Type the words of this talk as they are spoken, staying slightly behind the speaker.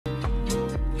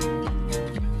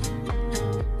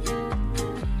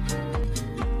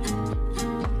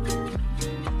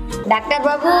Doctor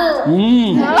బాబు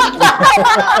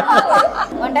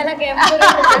వంటలకు ఏం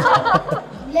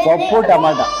పప్పు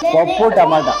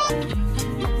టమాటా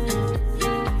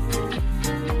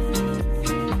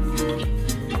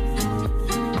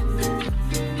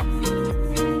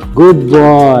good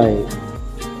bye.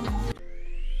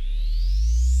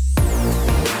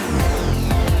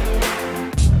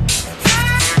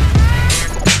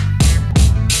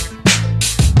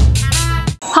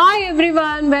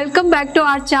 everyone, welcome back to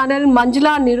our channel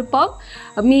Manjula Nirupam.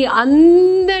 మీ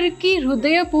అందరికీ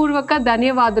హృదయపూర్వక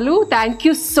ధన్యవాదాలు. Thank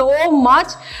you so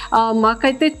much.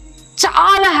 మాకైతే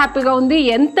చాలా హ్యాపీగా ఉంది.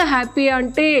 ఎంత హ్యాపీ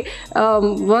అంటే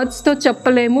వర్డ్స్తో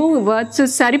చెప్పలేము, వర్డ్స్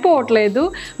సరిపోవట్లేదు.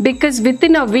 Because with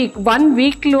in a week 1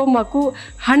 వీక్లో మాకు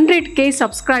 100K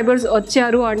సబ్స్క్రైబర్స్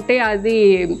వచ్చారు అంటే అది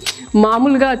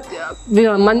మామూలుగా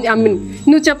ఐ మీన్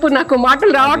నువ్వు చెప్పు, నాకు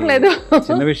మాటలు రావట్లేదు.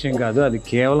 చిన్న విషయం కాదు, అది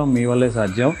కేవలం మీ వల్లే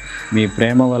సాధ్యం. మీ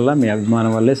ప్రేమ వల్ల, మీ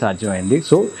అభిమానం వల్లే సాధ్యమైంది.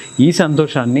 సో ఈ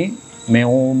సంతోషాన్ని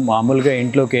మేము మామూలుగా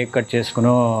ఇంట్లో కేక్ కట్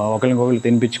చేసుకునో ఒకరికొకరు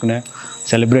తినిపించుకునే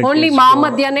సెలబ్రేట్ ఓన్లీ మా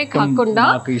మధ్యనే కాకుండా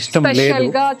స్పెషల్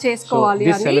గా చేసుకోవాలి.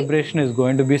 This celebration is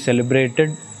going to be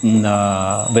celebrated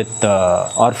with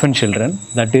orphan children.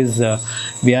 That is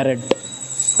we are at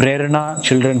Prerana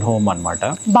children home అన్నమాట.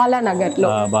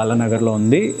 బాలానగర్లో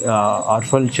ఉంది.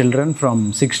 Orphan children from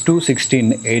 6 to 16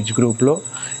 age గ్రూప్లో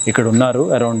ఇక్కడ ఉన్నారు.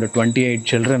 అరౌండ్ 28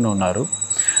 చిల్డ్రన్ ఉన్నారు.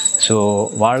 సో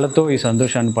వాళ్ళతో ఈ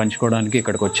సంతోషాన్ని పంచుకోవడానికి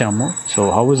ఇక్కడికి వచ్చాము. So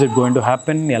how is it going to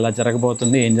happen, ఎలా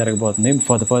జరగబోతుంది, ఏం జరగబోతుంది,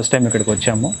 ఫర్ ద ఫస్ట్ టైం ఇక్కడికి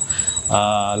వచ్చాము.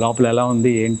 లోపల ఎలా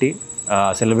ఉంది, ఏంటి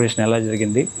సెలబ్రేషన్ ఎలా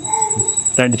జరిగింది,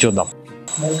 రండి చూద్దాం.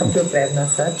 Welcome to Prerana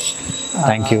sir.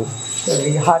 Thank you.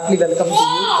 We heartily welcome to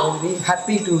you and we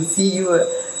happy to see you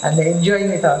and enjoying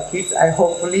with our kids.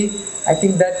 I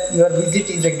think that your visit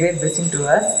is a great blessing to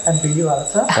us and to you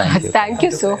also. Thank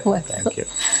you so much. Thank you.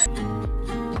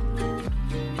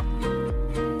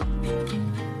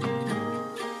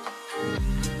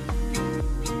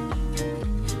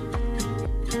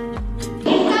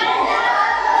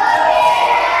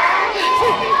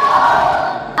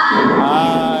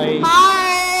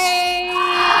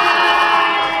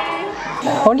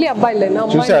 Only అబ్బాయిలేనా?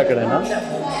 చూసా అక్కడేనా?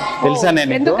 తెలుసా?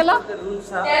 నేను ఎందుకలా?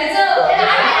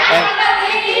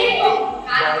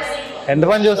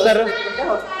 ఎంతమంది చూస్తారు?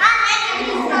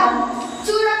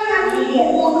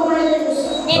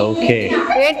 Okay,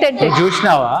 ఏంటంటే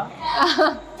చూసినావా?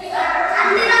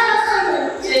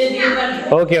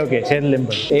 Okay okay, చేతులు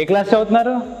దింపండి. ఏ class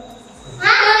చదువుతున్నారు?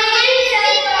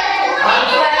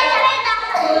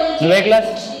 నువ్వే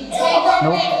క్లాస్?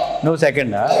 నువ్వు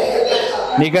సెకండా?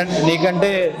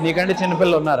 నీకంటే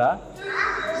చిన్నపిల్లలు ఉన్నారా?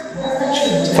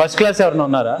 ఫస్ట్ క్లాస్ ఎవరైనా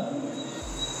ఉన్నారా?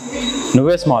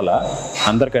 నువ్వే స్మాలా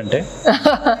అందరికంటే?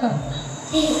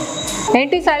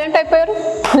 ఏంటి సైలెంట్ అయిపోయారు?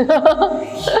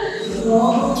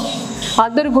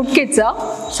 అందరు గుడ్ కిడ్సా,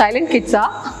 సైలెంట్ కిడ్సా?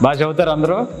 బాగా చదువుతారు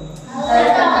అందరూ?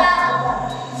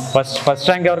 ఫస్ట్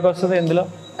ర్యాంక్ ఎవరికి వస్తుంది ఇందులో?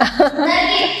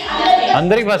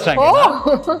 అందరికి first rank.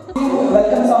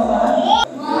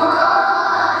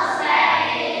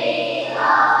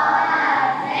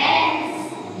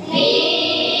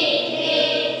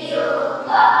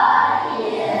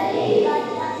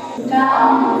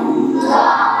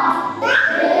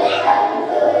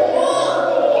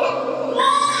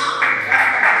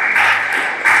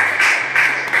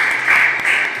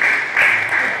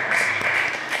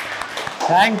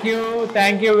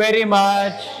 Thank you very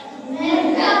much.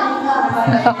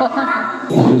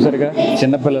 చూసారుగా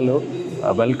చిన్నపిల్లలు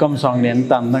వెల్కమ్ సాంగ్ని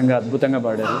ఎంత అందంగా అద్భుతంగా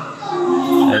పాడారు.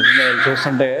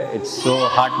 చూస్తుంటే ఇట్స్ సో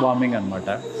హార్ట్ వార్మింగ్ అనమాట.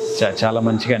 చాలా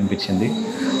మంచిగా అనిపించింది.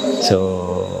 సో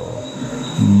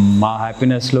మా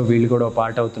హ్యాపీనెస్లో వీళ్ళు కూడా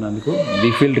part అవుతున్నందుకు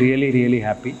we feel really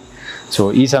happy. So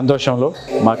ఈ సంతోషంలో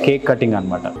మా కేక్ కటింగ్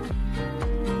అనమాట.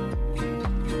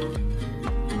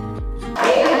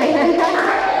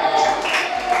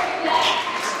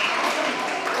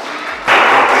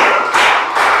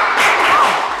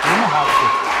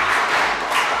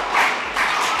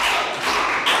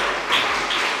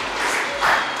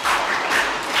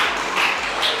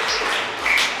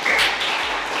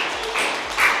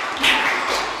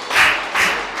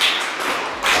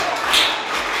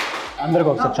 అందరికి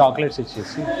ఒకసారి చాక్లెట్స్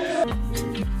ఇచ్చేసి.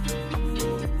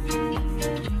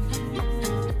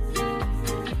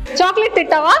 చాక్లెట్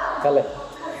తింటావా?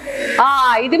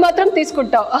 ఇది మాత్రం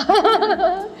తీసుకుంటావు.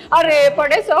 అరే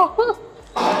పడేసావు.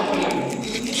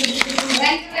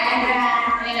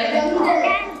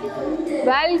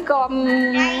 వెల్కమ్.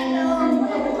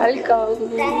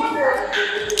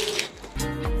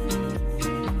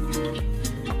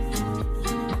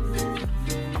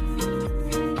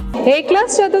 ఏ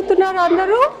క్లాస్ చదువుతున్నారు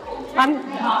అందరూ?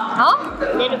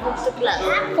 నేను 5th క్లాస్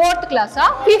 4th క్లాసా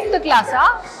 5th క్లాసా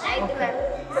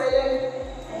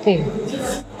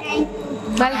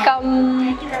వెల్కమ్.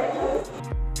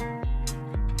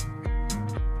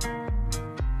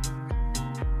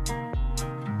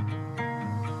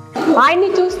 ఆయన్ని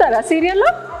చూస్తారా సీరియల్లో?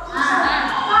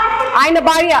 ఆయన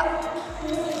భార్య.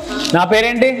 నా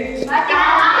పేరేంటి?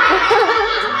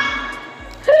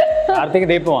 కార్తీక్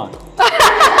దీపమా?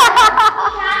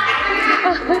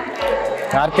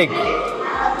 కార్తీక్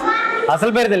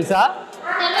అసలు పేరు తెలుసా?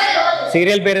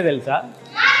 సీరియల్ పేరే తెలుసా?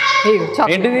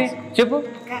 ఏంటిది చెప్పు.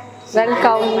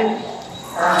 వెల్కమ్.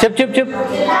 చెప్పు చెప్పు చెప్పు.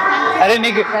 అరే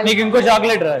నీకు ఇంకో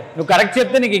చాక్లెట్ రా. నువ్వు కరెక్ట్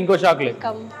చెప్తే నీకు ఇంకో చాక్లెట్.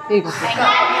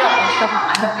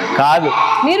 కాదు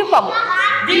నిరుపం.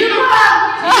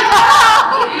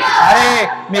 అరే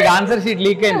మీకు ఆన్సర్ షీట్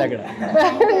లీక్ అయింది అక్కడ.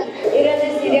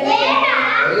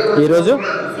 ఈరోజు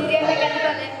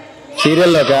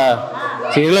సీరియల్లోకా?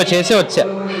 సీరియల్లో చేసే వచ్చా.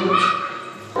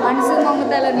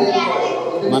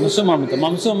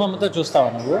 మనసు మమత చూస్తావా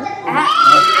నువ్వు?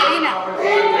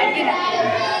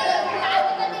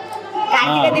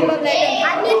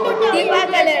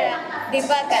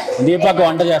 దీపాక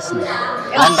వంట చేస్తుంది.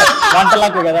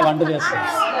 వంటలకు కదా వంట చేస్తుంది.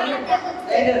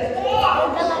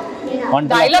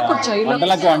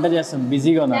 వంటలకు వంట చేస్తుంది.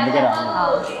 బిజీగా ఉంది అందుకే రా.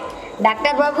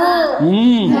 డాక్టర్ బాబు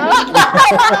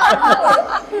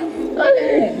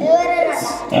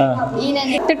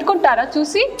తిట్టుకుంటారా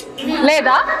చూసి?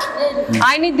 లేదా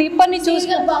ఆయన దీపాన్ని చూసి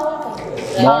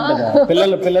బాగుంటుందా?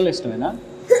 పిల్లలు ఇష్టమేనా?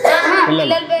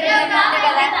 పిల్లలు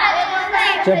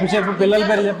చెప్పు పిల్లల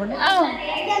పేరు చెప్పండి.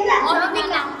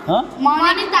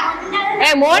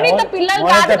 మోనిత పిల్లలు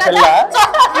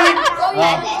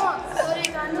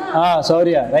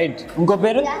శౌర్య రైట్. ఇంకో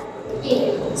పేరు?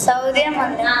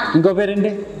 ఇంకో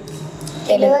పేరేంటి?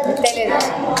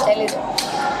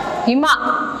 హిమ.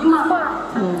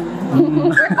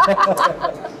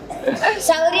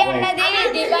 శౌర్య అన్నది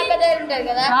దీపాక దగ్గర ఉంటారు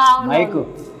కదా.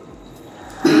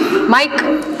 మైక్.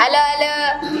 Hello hello.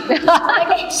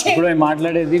 ఇప్పుడు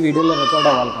మాట్లాడేది వీడియోలో రికార్డ్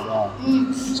అవ్వాలి కదా.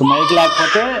 సో మైక్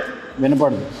లేకపోతే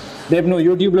వినపడదు. రేపు నువ్వు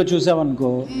యూట్యూబ్లో చూసావనుకో,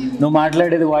 నువ్వు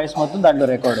మాట్లాడేది వాయిస్ మొత్తం దాంట్లో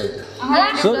రికార్డ్ అవుతుంది.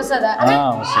 సో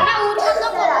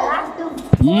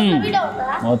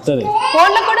వస్తుంది.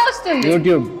 ఫోన్లో కూడా వస్తుంది.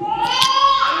 యూట్యూబ్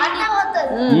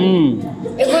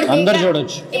అందరు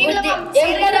చూడొచ్చు.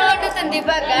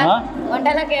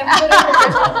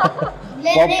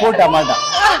 పప్పు టమాటా.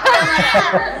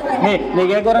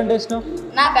 నీకే కూర అంటే ఇష్టం?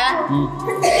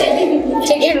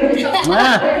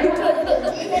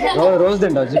 రోజు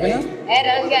తింటావు చికెన్?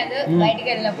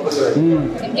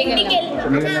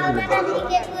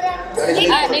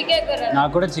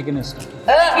 నాకు కూడా చికెన్ ఇష్టం.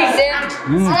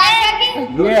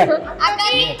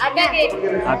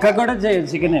 అక్క కూడా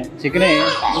చికెనే.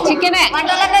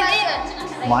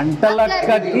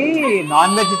 వంటలక్కకి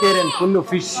non vegetarian full.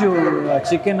 Fish,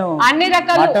 chicken, అన్ని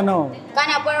రకాలు, మటన్.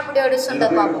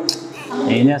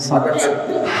 ఏం చేస్తాం?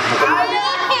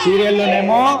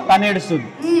 సీరియల్లోనేమో తను ఏడుస్తుంది,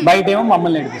 బయట ఏమో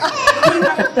మమ్మల్ని ఏడిపిస్తుంది.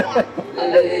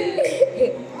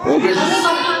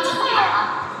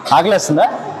 ఆకలిస్తుందా?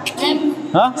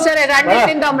 సరే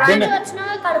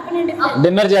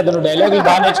డిన్నర్ చేద్దాం. డైలాగులు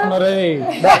బాగా నేర్చుకున్నారు.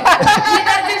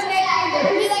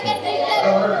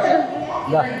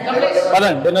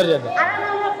 పదండి డిన్నర్ చేద్దాం.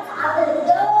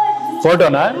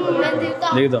 ఫోటోనా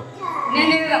దిగుదాం.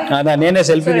 అదా నేనే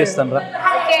సెల్ఫీ తీస్తాను రా.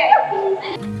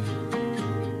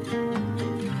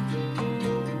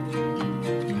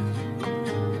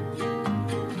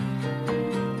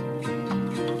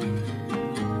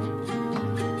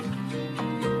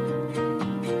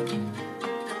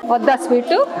 వద్దా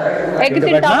స్వీట్? ఎగ్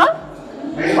తింటావా?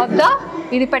 వద్దా?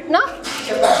 ఇది పెట్టినా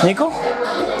నీకు?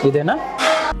 ఇదేనా?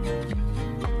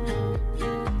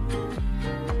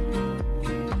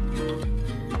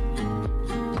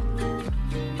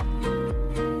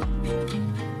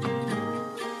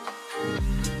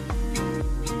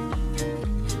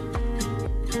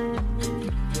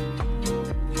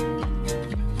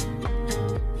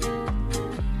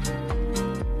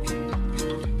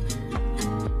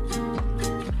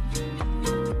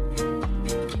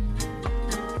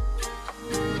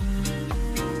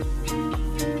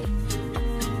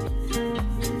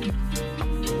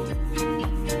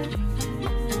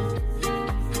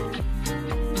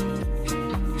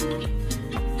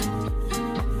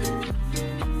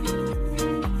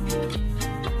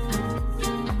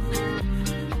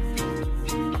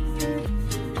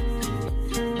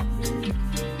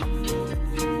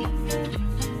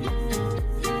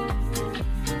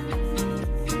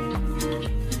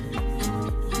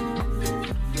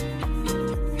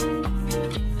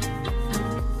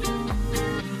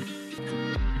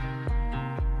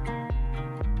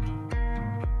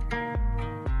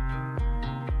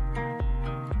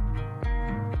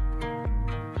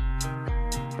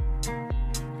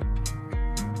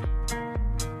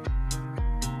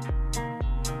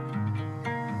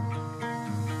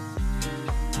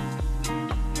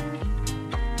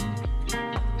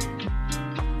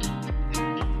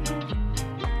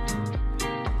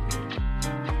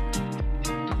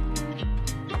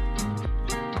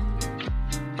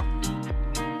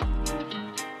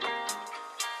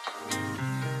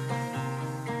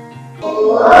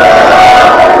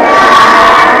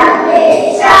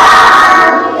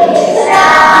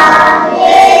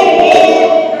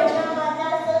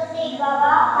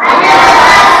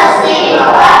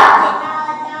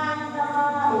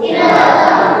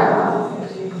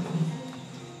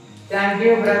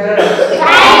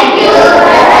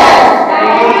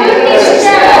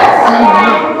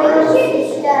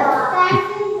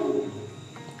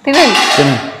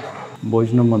 తినండి.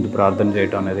 భోజనం ముందు ప్రార్థన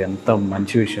చేయటం అనేది ఎంత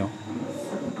మంచి విషయం.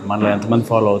 మనలో ఎంతమంది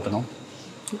ఫాలో అవుతున్నాం.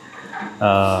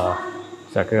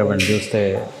 చక్కగా వీళ్ళు చూస్తే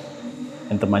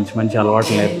ఎంత మంచి మంచి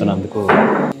అలవాట్లు నేర్పుతున్నందుకు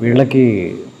వీళ్ళకి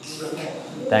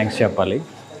థ్యాంక్స్ చెప్పాలి.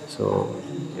 సో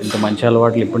ఇంత మంచి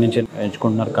అలవాట్లు ఇప్పటి నుంచే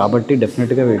ఎంచుకుంటున్నారు కాబట్టి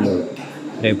డెఫినెట్గా వీళ్ళు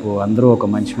రేపు అందరూ ఒక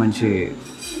మంచి మంచి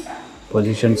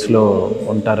పొజిషన్స్లో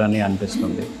ఉంటారని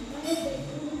అనిపిస్తుంది.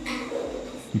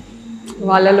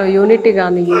 వాళ్ళలో యూనిటీ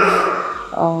కానీ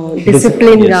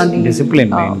డిసిప్లిన్ కానీ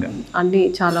డిసిప్లిన్ మెయిన్గా అన్నీ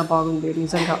చాలా బాగుంది.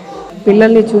 నిజంగా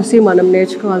పిల్లల్ని చూసి మనం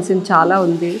నేర్చుకోవాల్సింది చాలా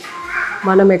ఉంది.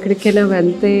 మనం ఎక్కడికైనా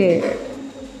వెళ్తే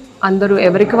అందరూ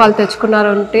ఎవరికి వాళ్ళు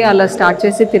తెచ్చుకున్నారంటే అలా స్టార్ట్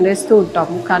చేసి తినేస్తూ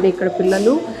ఉంటాము. కానీ ఇక్కడ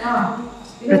పిల్లలు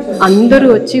అందరూ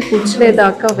వచ్చి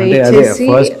కూర్చునేదాకా వెయిట్ చేసి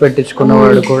ఫస్ట్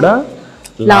పెట్టించుకున్నవాడు కూడా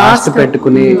లాస్ట్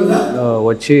పెట్టుకుని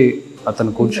వచ్చి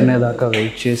అతను కూర్చునేదాకా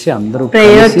వెయిట్ చేసి అందరూ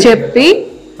ప్రేయర్ చెప్పి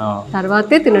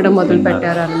తర్వాతే తినడం మొదలు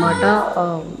పెట్టారు అనమాట.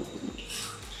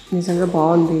 నిజంగా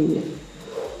బాగుంది.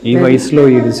 ఈ వయసులో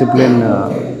ఈ డిసిప్లిన్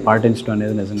పాటించడం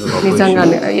అనేది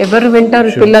నిజంగానే ఎవరు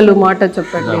వింటారు పిల్లలు మాట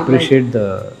చెప్పండి. Appreciate the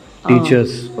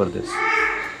teachers for this.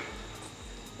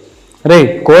 రే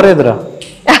కూర ఎదురా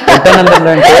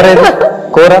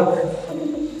కూర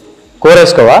కూర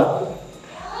వేసుకోవా?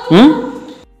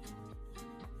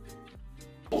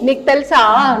 నీకు తెలుసా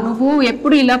నువ్వు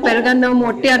ఎప్పుడు ఇలా పెరగన్నం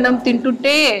మొట్టి అన్నం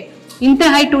తింటుంటే ఇంతే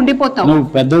హైట్ ఉండిపోతావు. నువ్వు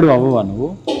పెద్దోడు అవ్వవా? నువ్వు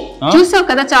చూసావు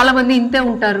కదా చాలా మంది ఇంతే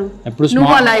ఉంటారు.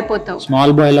 నువ్వు అలా అయిపోతావు.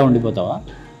 స్మాల్ బాయ్ లా ఉండిపోతావా?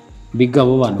 బిగ్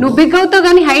అవ్వవా? నువ్వు బిగ్ అవుతావు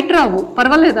కానీ హైట్ రావు.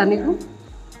 పర్వాలేదా నీకు?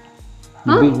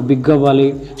 బిగ్ అవ్వాలి,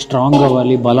 స్ట్రాంగ్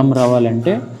అవ్వాలి, బలం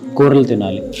రావాలంటే కూరలు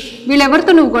తినాలి.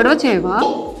 వీళ్ళెవరితో నువ్వు గొడవ చేయవా?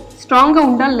 స్ట్రాంగ్ గా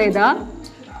ఉండాలి లేదా?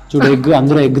 చూడు ఎగ్,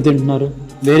 అందరూ ఎగ్ తింటున్నారు.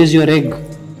 Where is your egg?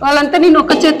 వాళ్ళంతా నేను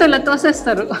ఒక చేత్తో ఇలా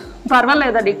తోసేస్తారు.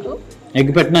 పర్వాలేదా నీకు? ఎగ్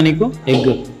పెట్టినా నీకు? ఎగ్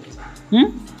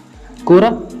కూర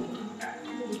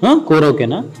కూర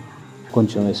ఓకేనా?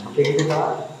 కొంచెం వేసుకో.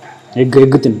 ఎగ్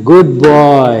ఎగ్ తిను. Good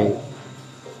bye.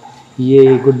 A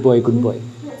good bye good bye.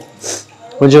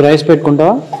 కొంచెం రైస్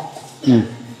పెట్టుకుంటావా?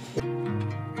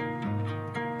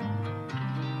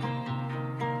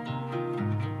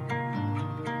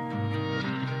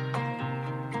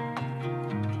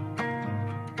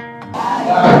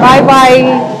 Bye bye.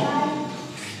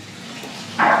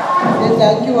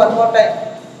 Thank you one more time.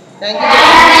 Thank you.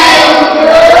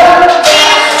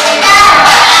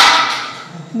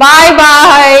 Bye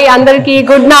bye. అందరికి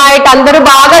గుడ్ నైట్. అందరూ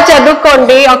బాగా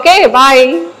చదువుకోండి. Okay bye.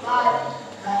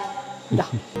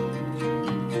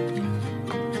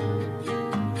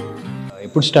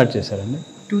 ఎప్పుడు స్టార్ట్ చేశారండి?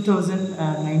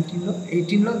 2019లో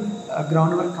 18లో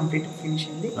గ్రౌండ్ వర్క్ కంప్లీట్ ఫినిష్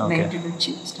అయింది. 19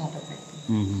 నుంచి స్టార్ట్ అవుతాయి.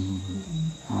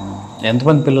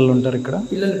 ఎంతమంది పిల్లలు ఉంటారు ఇక్కడ?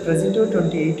 పిల్లలు ప్రెసెంట్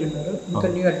 28 ఉన్నారు. ఇంకా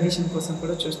న్యూ అడ్మిషన్ కోసం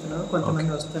కూడా చూస్తున్నారు.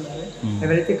 కొంతమంది వస్తున్నారు.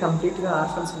 ఎవరైతే కంప్లీట్ గా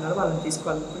ఆర్ఫన్స్ ఉన్నారో వాళ్ళని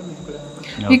తీసుకోవాలని కూడా మేము కూడా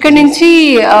ఇక్కడ నుంచి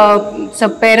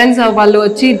పేరెంట్స్ వాళ్ళు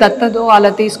వచ్చి దత్తతో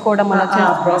అలా తీసుకోవడం అలా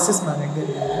ప్రాసెస్ మా దగ్గర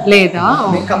లేదా?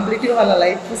 మేము కంప్లీట్ గా వాళ్ళ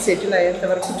లైఫ్ సెటిల్ అయ్యేంత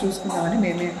వరకు చూసుకుందామని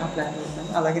మేమే ఆ ప్లాన్ చేస్తాం.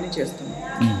 అలాగనే చేస్తున్నాం.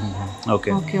 Okay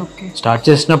okay. స్టార్ట్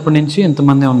చేసినప్పటి నుంచి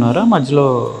ఎంతమంది ఉన్నారా? మధ్యలో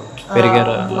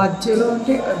పెరిగారా? మధ్యలో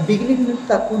అంటే బిగినింగ్ నుంచి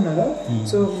తక్కువ ఉన్నారు.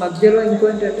 సో మధ్యలో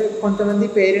ఇంకోటంటే కొంతమంది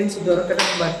పేరెంట్స్ దొరకడం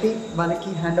బట్టి వాళ్ళకి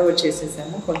హ్యాండ్ ఓవర్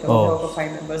చేసేసాము. కొంతమంది ఒక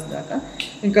 5 మెంబర్స్ దాకా.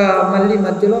 ఇంకా మళ్ళీ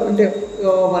మధ్యలో అంటే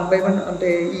 1 by 1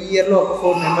 అంటే ఈ ఇయర్లో ఒక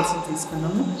 4 మెంబర్స్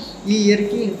తీసుకున్నాము. ఈ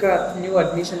ఇయర్కి ఇంకా న్యూ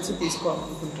అడ్మిషన్స్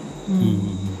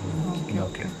తీసుకోవాలనుకుంటున్నాము.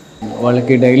 ఓకే.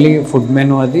 వాళ్ళకి డైలీ ఫుడ్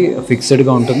మెనూ అది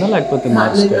ఫిక్స్డ్గా ఉంటుందా లేకపోతే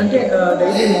అంటే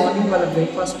డైలీ మార్నింగ్ వాళ్ళ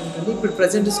బ్రేక్ఫాస్ట్ ఉంటుంది. ఇప్పుడు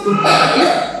ప్రెసెంట్ స్కూల్ కాబట్టి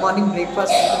మార్నింగ్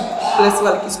బ్రేక్ఫాస్ట్ ఉంటుంది. ప్లస్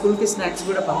వాళ్ళకి స్కూల్కి స్నాక్స్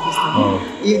కూడా పంపిస్తాము.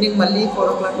 ఈవినింగ్ మళ్ళీ 4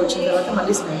 o'clock వచ్చిన తర్వాత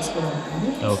మళ్ళీ స్నాక్స్ కూడా ఉంటుంది.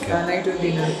 నైట్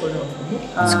డిన్నర్ కూడా ఉంటుంది.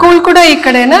 స్కూల్ కూడా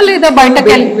ఇక్కడేనా లేదా బయటకి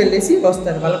వెళ్ళేసి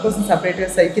వస్తారు? వాళ్ళ కోసం సపరేట్గా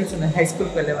సైకిల్స్ ఉన్నాయి హై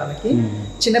స్కూల్కి వెళ్ళే వాళ్ళకి.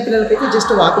 చిన్నపిల్లలకైతే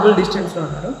జస్ట్ వాకబుల్ డిస్టెన్స్లో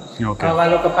ఉన్నారు.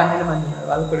 వాళ్ళు ఒక 12 మంది ఉన్నారు.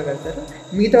 వాళ్ళు కూడా వెళ్తారు.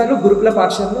 మిగతా వాళ్ళు గురుకుల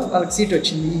పాఠశాలలో వాళ్ళకి సీట్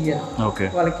వచ్చింది ఈ ఇయర్.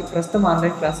 వాళ్ళకి ప్రస్తుతం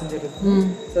ఆన్లైన్ క్లాసులు జరుగుతుంది.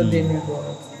 సో దీన్ని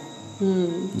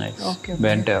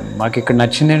మాకు ఇక్కడ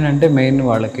నచ్చింది ఏంటంటే మెయిన్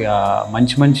వాళ్ళకి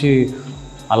మంచి మంచి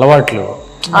అలవాట్లు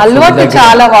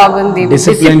చాలా బాగుంది.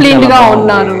 డిసిప్లిన్ గా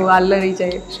ఉన్నారు. అల్లరి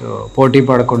చేయొచ్చు, పోటీ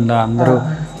పడకుండా అందరూ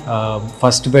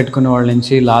ఫస్ట్ పెట్టుకున్న వాళ్ళ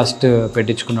నుంచి లాస్ట్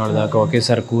పెట్టించుకున్న వాళ్ళ దాకా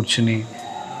ఒకేసారి కూర్చుని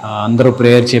అందరూ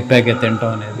ప్రేయర్ చెప్పాక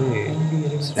తింటాం అనేది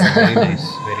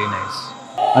వెరీ నైస్.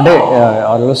 అంటే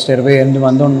ఆల్మోస్ట్ 28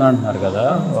 మంది అంటున్నారు కదా,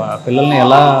 పిల్లల్ని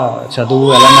ఎలా చదువు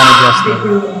ఎలా మేనేజ్ చేస్తారు?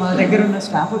 ఇప్పుడు మా దగ్గర ఉన్న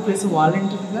స్టాఫ్ ప్లస్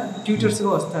వాలంటీర్గా ట్యూటర్స్గా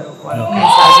వస్తారు. వాళ్ళకి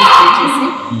సాలరీ పే చేసి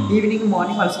ఈవినింగ్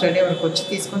మార్నింగ్ వాళ్ళు స్టడీ వరకు వచ్చి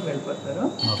తీసుకొని వెళ్ళిపోతారు.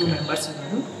 2 మెంబర్స్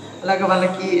ఉన్నారు. అలాగే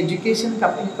వాళ్ళకి ఎడ్యుకేషన్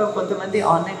ఇంకా కొంతమంది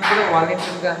ఆన్లైన్ కూడా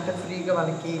వాలంటీర్గా అంటే ఫ్రీగా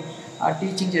వాళ్ళకి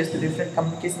టీచింగ్ చేస్తారు. డిఫరెంట్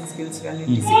కమ్యూనికేషన్ స్కిల్స్ కానీ,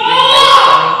 డిసిప్లిన్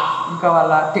కానీ, ఇంకా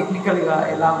వాళ్ళ టెక్నికల్గా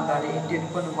ఎలా ఉండాలి ఏంటి అని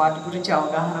కొన్ని వాటి గురించి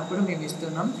అవగాహన కూడా మేము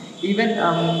ఇస్తున్నాం. ఈవెన్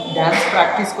డ్యాన్స్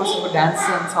ప్రాక్టీస్ కోసం dance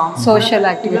and songs, social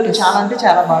activities చాలా అంటే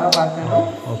చాలా బాగా పాడతారు.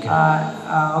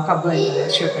 ఒక అబ్బాయి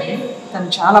అశోక్ అని,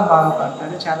 తను చాలా బాగా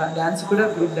పాడతాడు. చాలా డ్యాన్స్ కూడా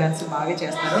గ్రూప్ డ్యాన్స్ బాగా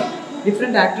చేస్తారు.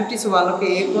 డిఫరెంట్ యాక్టివిటీస్ వాళ్ళకి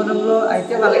ఏ కోణంలో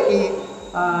అయితే వాళ్ళకి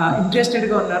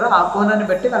ఇంట్రెస్టెడ్గా ఉన్నారో ఆ కోణాన్ని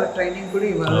బట్టి వాళ్ళ ట్రైనింగ్ కూడా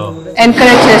ఇవ్వాలి,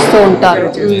 ఎంకరేజ్ చేస్తూ ఉంటారు.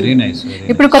 Very nice.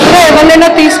 ఇప్పుడు కొత్తగా ఎవరైనా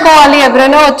తీసుకోవాలి,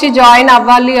 ఎవరైనా వచ్చి జాయిన్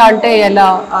అవ్వాలి అంటే ఎలా?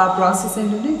 ఆ ప్రాసెస్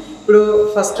ఏంటంటే ఇప్పుడు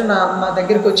ఫస్ట్ మా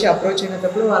దగ్గరకు వచ్చి అప్రోచ్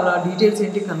అయినప్పుడు వాళ్ళ డీటెయిల్స్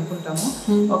ఏంటి కనుక్కుంటాము.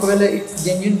 ఒకవేళ ఇట్స్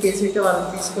జెన్యున్ కేసు అయితే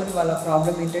వాళ్ళని తీసుకొని వాళ్ళ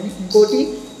ప్రాబ్లం ఏంటని, ఇంకోటి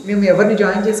మేము ఎవరిని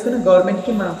జాయిన్ చేసుకుని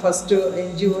గవర్నమెంట్కి మనం ఫస్ట్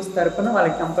ఎన్జిఓస్ తరఫున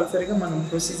వాళ్ళకి కంపల్సరీగా మనం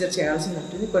ప్రొసీజర్ చేయాల్సి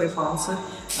ఉంటుంది. కొన్ని ఫార్మ్స్,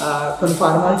 కొన్ని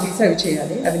ఫార్మాలిటీస్ అవి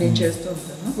చేయాలి, అవి నేను చేస్తూ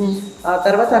ఉంటాను. ఆ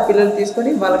తర్వాత ఆ పిల్లలు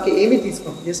తీసుకొని వాళ్ళకి ఏమీ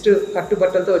తీసుకోం, జస్ట్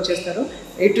కట్టుబట్టలతో వచ్చేస్తారు.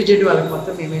 A to Z వాళ్ళకి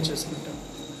మొత్తం మేమే చూసుకుంటాం.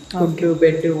 Food,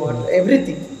 bed, water,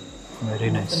 everything.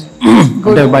 Very nice.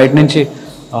 అంటే బయట నుంచి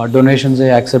డొనేషన్స్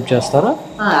యాక్సెప్ట్ చేస్తారా?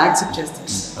 యాక్సెప్ట్ చేస్తాం.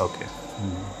 Okay,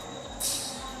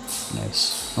 nice.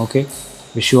 Okay,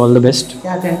 wish you all the best.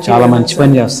 చాలా మంచి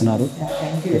పని చేస్తున్నారు.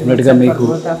 డెఫినెట్గా మీకు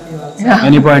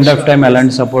ఎనీ పాయింట్ ఆఫ్ టైం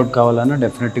ఎలాంటి సపోర్ట్ కావాలన్నా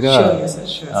డెఫినెట్గా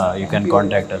you can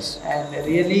contact us. And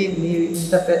really మీరు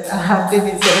ఇంత అంటే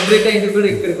మీరు సెలబ్రేట్ అయింది కూడా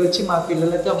ఇక్కడికి వచ్చి మా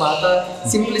పిల్లలతో మాతో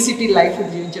సింప్లిసిటీ లైఫ్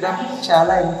జీవించడం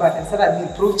చాలా ఇంపార్టెంట్ సార్. అది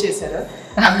మీరు ప్రూవ్ చేశారు.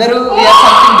 అందరూ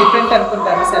సంథింగ్ డిఫరెంట్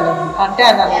అనుకుంటారు సెలబ్రేట్ అంటే,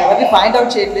 నన్ను ఎవరిని పాయింట్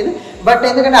అవుట్ చేయట్లేదు. బట్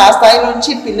ఎందుకంటే ఆ స్థాయి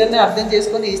నుంచి పిల్లల్ని అర్థం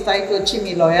చేసుకొని ఈ స్థాయికి వచ్చి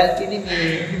మీ లాయాలిటీని, మీ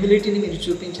హ్యూమిలిటీని మీరు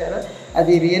చూపించారు.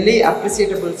 అది really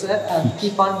appreciable sir.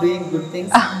 Keep on doing good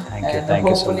things and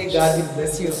hopefully God will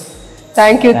bless you.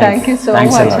 Thank you so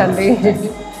much అండి.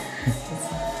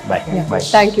 బాయ్.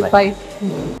 Thank you. బాయ్.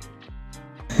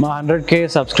 మా 100K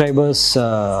సబ్స్క్రైబర్స్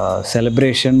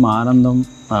సెలబ్రేషన్, మా ఆనందం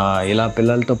ఇలా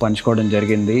పిల్లలతో పంచుకోవడం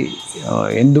జరిగింది.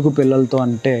 ఎందుకు పిల్లలతో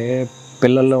అంటే,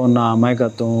 పిల్లల్లో ఉన్న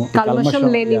అమాయకత్వం,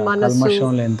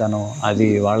 కల్మషం లేనితనం అది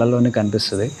వాళ్ళలోనే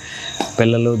కనిపిస్తుంది.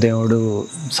 పిల్లలు దేవుడు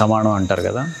సమానం అంటారు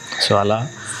కదా. సో అలా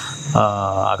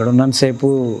అక్కడ ఉన్నంతసేపు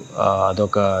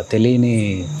అదొక తెలియని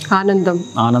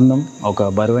ఆనందం, ఒక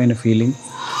బరువైన ఫీలింగ్.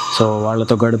 సో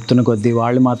వాళ్ళతో గడుపుతున్న కొద్దీ,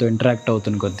 వాళ్ళు మాతో ఇంటరాక్ట్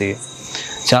అవుతున్న కొద్దీ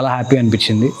చాలా హ్యాపీ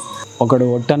అనిపించింది. ఒకడు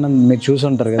ఒట్టన్నం మీరు చూసి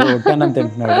ఉంటారు కదా, ఒట్టన్నం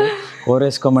తింటున్నాడు,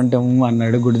 కూరేసుకోమంటే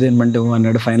అన్నాడు, గుడ్డు తినమంటే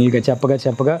అన్నాడు. ఫైనల్గా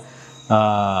చెప్పగా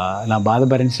నా బాధ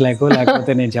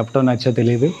లేకపోతే నేను చెప్పడం నచ్చో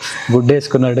తెలియదు, గుడ్డు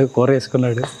వేసుకున్నాడు, కూర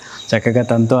వేసుకున్నాడు. చక్కగా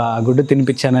తనతో ఆ గుడ్డు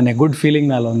తినిపించాననే గుడ్ ఫీలింగ్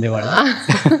నాలో ఉంది వాడు.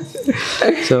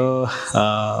 సో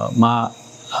మా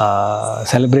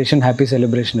సెలబ్రేషన్, హ్యాపీ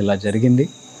సెలబ్రేషన్ ఇలా జరిగింది.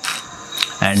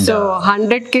 అండ్ సో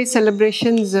 100K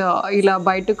సెలబ్రేషన్స్ ఇలా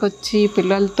బయటకు వచ్చి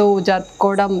పిల్లలతో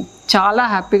జరుపుకోవడం చాలా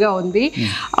హ్యాపీగా ఉంది.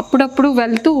 అప్పుడప్పుడు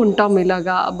వెళ్తూ ఉంటాము,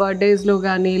 ఇలాగా బర్త్డేస్లో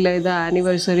కానీ లేదా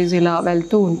యానివర్సరీస్ ఇలా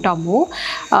వెళ్తూ ఉంటాము.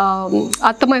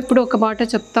 అత్తమ్మ ఎప్పుడు ఒక మాట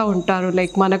చెప్తూ ఉంటారు,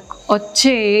 లైక్ మనకు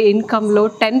వచ్చే ఇన్కంలో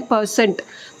 10%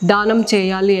 దానం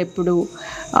చేయాలి ఎప్పుడు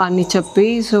అని చెప్పి.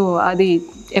 సో అది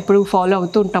ఎప్పుడు ఫాలో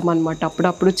అవుతూ ఉంటాం అనమాట,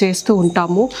 అప్పుడప్పుడు చేస్తూ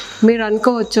ఉంటాము. మీరు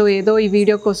అనుకోవచ్చు ఏదో ఈ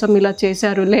వీడియో కోసం ఇలా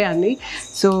చేశారులే అని.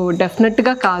 సో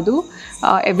డెఫినెట్గా కాదు,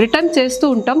 ఎవ్రీ టైం చేస్తూ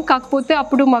ఉంటాం. కాకపోతే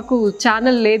అప్పుడు మాకు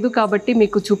ఛానల్ లేదు కాబట్టి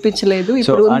మీకు చూపించలేదు,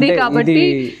 ఇప్పుడు ఉంది కాబట్టి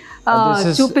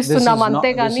చూపిస్తున్నాం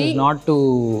అంతేగాని. Not to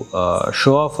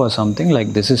show off or something,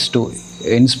 like this is to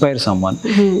inspire someone.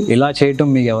 ఇలా చేయటం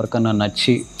మీకు ఎవరికన్నా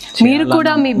నచ్చి, మీరు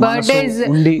కూడా మీ బర్త్డేస్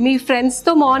మీ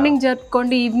ఫ్రెండ్స్తో మార్నింగ్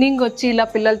జరుపుకోండి, ఈవినింగ్ వచ్చి ఇలా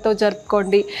పిల్లలతో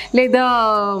జరుపుకోండి, లేదా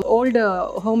ఓల్డ్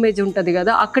హోమేజ్ ఉంటుంది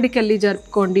కదా అక్కడికి వెళ్ళి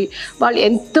జరుపుకోండి. వాళ్ళు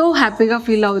ఎంతో హ్యాపీగా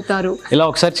ఫీల్ అవుతారు. ఇలా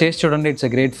ఒకసారి చేసి చూడండి, ఇట్స్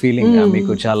అ గ్రేట్ ఫీలింగ్.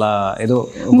 మీకు చాలా ఏదో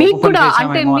మీకు కూడా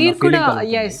అంటే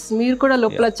మీరు కూడా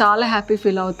లోపల చాలా హ్యాపీ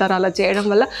ఫీల్ అవుతారు. అలా చేయడం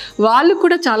వల్ల వాళ్ళు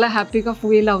కూడా చాలా హ్యాపీగా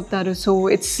ఫీల్ అవుతారు. So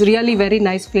it's really very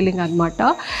nice feeling అనమాట.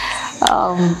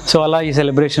 సో అలా ఈ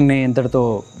సెలబ్రేషన్ని ఇంతటితో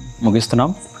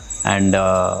ముగిస్తున్నాం. And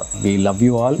we love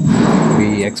you all. We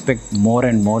expect more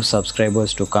and more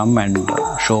subscribers to come and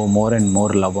show more and more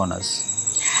love on us.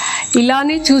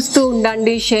 ఇలానే చూస్తూ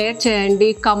ఉండండి, షేర్ చేయండి,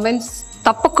 కమెంట్స్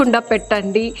తప్పకుండా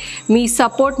పెట్టండి. మీ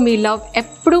సపోర్ట్, మీ లవ్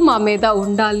ఎప్పుడూ మా మీద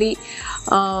ఉండాలి.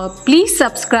 Please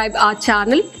subscribe our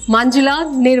channel Manjula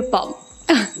Nirupam.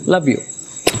 Love you.